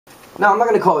No, I'm not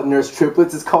gonna call it nurse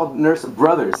triplets. It's called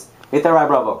Nursebrothers. Ain't that right,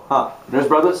 Bravo? Huh?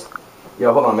 Nursebrothers?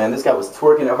 Yo, hold on, man. This guy was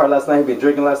twerking it hard last night. He been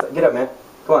drinking last night. Get up, man.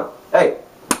 Come on. Hey,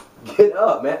 get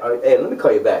up, man. All right, hey, let me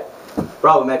call you back.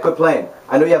 Bravo, man. Quit playing.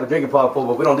 I know you have a drinking problem,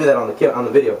 but we don't do that on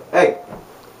the video. Hey,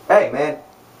 man.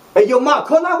 Hey, yo, Ma,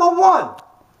 call 911.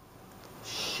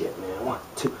 Shit, man. 1,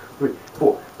 2, 3,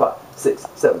 4, 5, 6,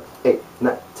 7, 8,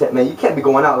 9, 10. Man, you can't be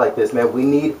going out like this, man. We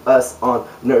need us on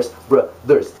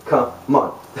Nursebrothers. Come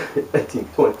on. 18,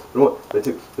 20, 21,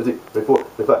 22, 23, 24,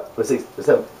 25, 26,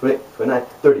 27, 28, 29,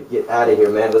 30. Get out of here,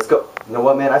 man. Let's go. You know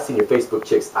what, man? I seen your Facebook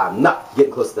chicks. I'm not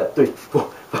getting close to that. 3, 4,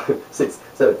 5, 6,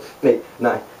 7, 8,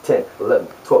 9, 10, 11,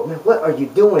 12. Man, what are you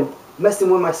doing? Messing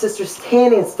with my sister's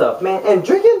tanning and stuff, man. And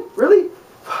drinking? Really?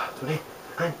 28,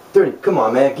 29, 30. Come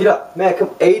on, man. Get up. Man, come.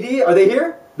 AD, are they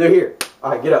here? They're here.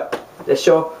 All right, get up. Let's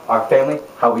show our family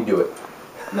how we do it.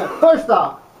 Now, first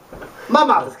off, my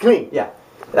mouth is clean. Yeah.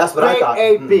 That's what I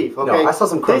thought. beef, okay? No, I saw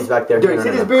some crumbs back there. Dude, see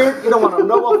this beard? You don't want to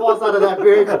know what falls out of that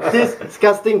beard.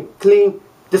 Disgusting, clean,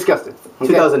 disgusting. Okay?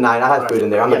 2009, I had food in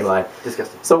there, I'm not gonna lie.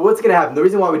 Disgusting. So what's gonna happen, the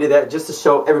reason why we did that, just to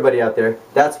show everybody out there,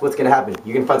 that's what's gonna happen.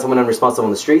 You can find someone unresponsive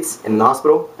on the streets, in the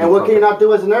hospital. And what can you not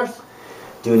do as a nurse?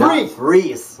 Do not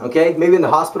freeze, okay? Maybe in the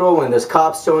hospital when there's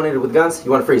cops showing it with guns,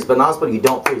 you want to freeze. But in the hospital, you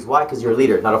don't freeze. Why? Because you're a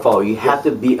leader, not a follower. You have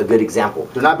to be a good example.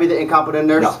 Do not be the incompetent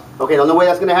nurse. No. Okay, the only way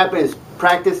that's going to happen is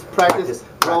practice,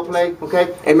 role play,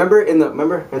 okay? And remember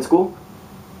in school?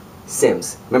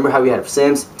 Sims. Remember how we had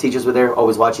Sims? Teachers were there,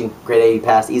 always watching. Grade A,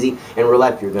 pass, easy. In real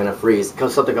life, you're going to freeze.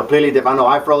 Because something completely different. I know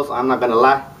I froze. I'm not going to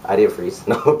lie. I did freeze.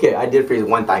 No, okay, I did freeze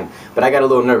one time. But I got a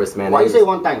little nervous, man. Why you say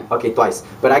one time? Okay, twice.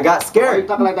 But I got scared. Why are you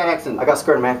talking like that accent? I got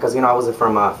scared, man, because, you know, I wasn't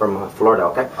from Florida,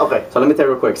 okay? Okay. So let me tell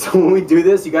you real quick. So when we do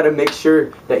this, you got to make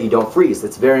sure that you don't freeze.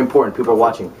 It's very important. People are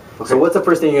watching. Okay. So what's the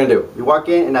first thing you're going to do? You walk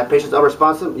in and that patient's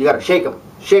unresponsive. You got to shake him.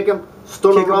 Shake him.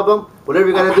 Stool rub him. Whatever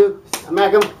you got to do.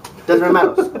 Smack him. Doesn't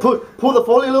matter. Pull the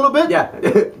Foley a little bit. Yeah.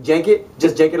 Jank it.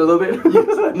 Just jank it a little bit.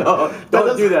 No,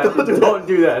 don't do that. Don't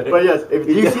do that. But yes, if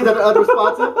you see that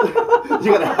unresponsive,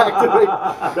 you gotta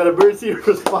activate that emergency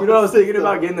response. You know, I was thinking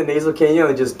about getting the nasal cannula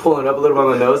and just pulling it up a little bit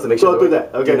on the nose to make sure. Don't do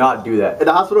that. Okay. Do not do that. In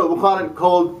the hospital, we'll call it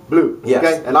cold blue. Yes.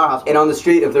 Okay. In our hospital. And on the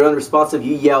street, if they're unresponsive,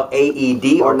 you yell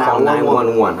AED or call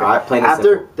 911. All right. Plain and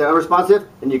simple. After they're unresponsive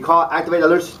and you activate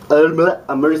the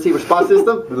emergency response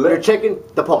system, you're checking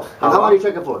the pulse. And how long are you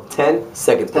checking for? 10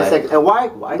 seconds. 10 seconds. And why?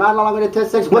 Not longer than 10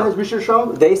 seconds. What has research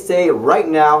shown? They say right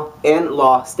now in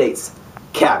law states,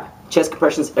 CAB, chest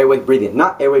compressions, airway breathing,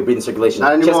 not airway breathing circulation.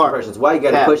 Not anymore. Chest compressions. Why? You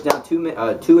got to push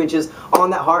down 2 inches on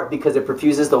that heart because it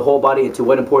perfuses the whole body into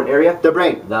what important area? The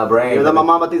brain. The brain. Even though my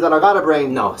mama thinks that I got a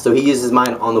brain. No. So he uses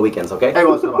mine on the weekends. Okay. Every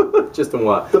once in a while. Just in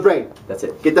what? The brain. That's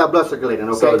it. Get that blood circulating.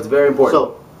 Okay. So it's very important.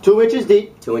 So 2 inches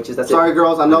deep. 2 inches. That's Sorry, it.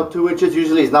 girls. I know 2 inches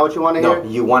usually is not what you want to hear. No.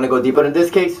 You want to go deeper. But in this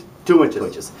case, 2 inches. 2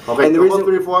 inches. Okay. And the reason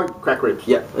 3 or 4 crack ribs.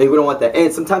 Yeah, we don't want that.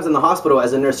 And sometimes in the hospital,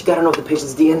 as a nurse, you gotta know if the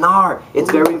patient's DNR. It's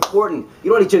very important.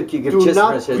 You don't need to give chest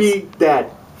compressions. Do not be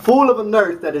that fool of a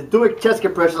nurse that is doing chest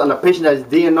compressions on a patient that is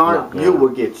DNR. No, you will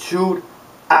get chewed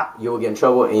out. You will get in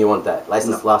trouble, and you want that.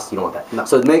 License lost. You don't want that. No.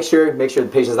 So make sure the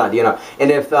patient's not DNR.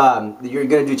 And if you're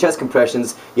gonna do chest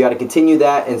compressions, you gotta continue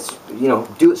that and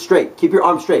do it straight. Keep your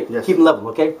arms straight. Yes. Keep them level.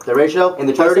 Okay. The ratio in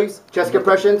the 30 chest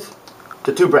compressions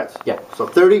to 2 breaths. Yeah. So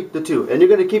 30 to 2, and you're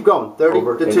gonna keep going. 30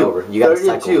 over to and 2. Over. You gotta 30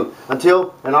 cycle. to 2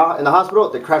 until in the hospital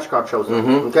the crash cart shows up.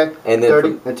 Okay. And then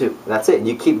 30 and 2. That's it.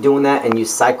 You keep doing that, and you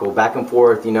cycle back and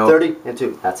forth. 30 and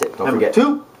 2. That's it. Don't Remember, forget.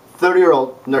 2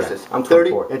 30-year-old nurses. Yeah, I'm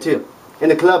 24. 30 and 2. In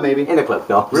the club, maybe. In the club,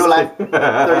 no. Real life. 30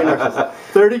 nurses.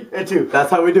 30 and 2. That's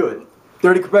how we do it.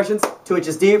 30 compressions, 2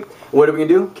 inches deep. What are we gonna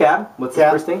do? CAB. What's the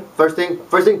first thing? First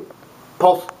thing.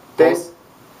 Pulse. Pulse.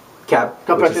 CAB.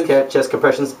 Compressions. Chest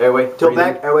compressions, airway. Tilt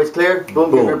back, airway's clear.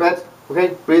 Boom. Give your breath.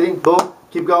 Okay. Breathing. Boom.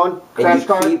 Keep going. Crash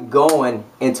cart. And you keep going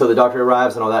until the doctor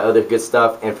arrives and all that other good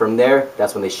stuff. And from there,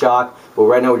 that's when they shock. But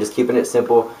right now, we're just keeping it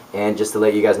simple and just to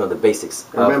let you guys know the basics.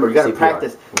 Remember, you gotta CPR.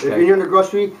 practice. Okay. If you're in the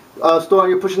grocery store and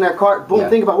you're pushing that cart, boom.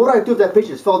 Think about what do I do if that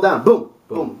patient just fell down? Boom.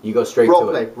 Boom. You go straight to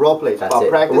it. Role play. It's That's about it.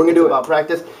 practice. We're gonna do about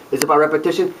practice. It's about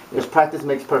repetition. Because practice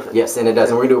makes perfect. Yes, and it does.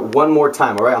 And we're gonna do it one more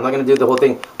time. All right. I'm not gonna do the whole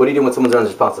thing. What do you do when someone's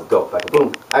unresponsive? Go back.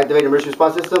 Boom. Activate emergency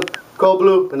response system. Code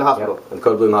blue in the hospital. Yep. And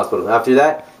code blue in the hospital. After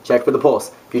that, check for the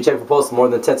pulse. If you check for pulse more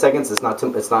than 10 seconds, it's not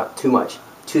too much.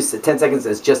 10 seconds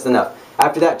is just enough.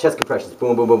 After that, chest compressions.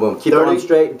 Boom, boom, boom, boom. Keep the arm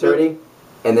straight. 30.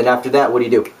 And then after that, what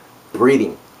do?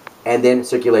 Breathing. And then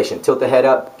circulation. Tilt the head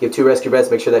up, give 2 rescue breaths,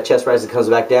 make sure that chest rises and comes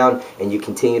back down, and you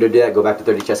continue to do that. Go back to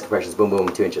 30 chest compressions. Boom, boom,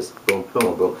 2 inches. Boom,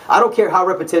 boom, boom. I don't care how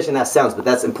repetition that sounds, but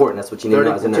that's important. That's what you need to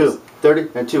know as a nurse. 30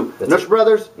 and 2.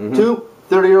 Nursebrothers, 2,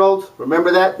 30-year-olds,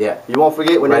 remember that. Yeah. You won't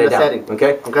forget when you're in the setting.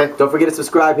 Okay. Okay. Don't forget to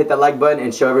subscribe, hit that like button,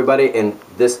 and show everybody in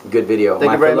this good video.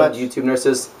 Thank you very fellow much. YouTube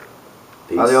nurses.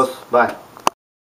 Peace. Adios. Bye.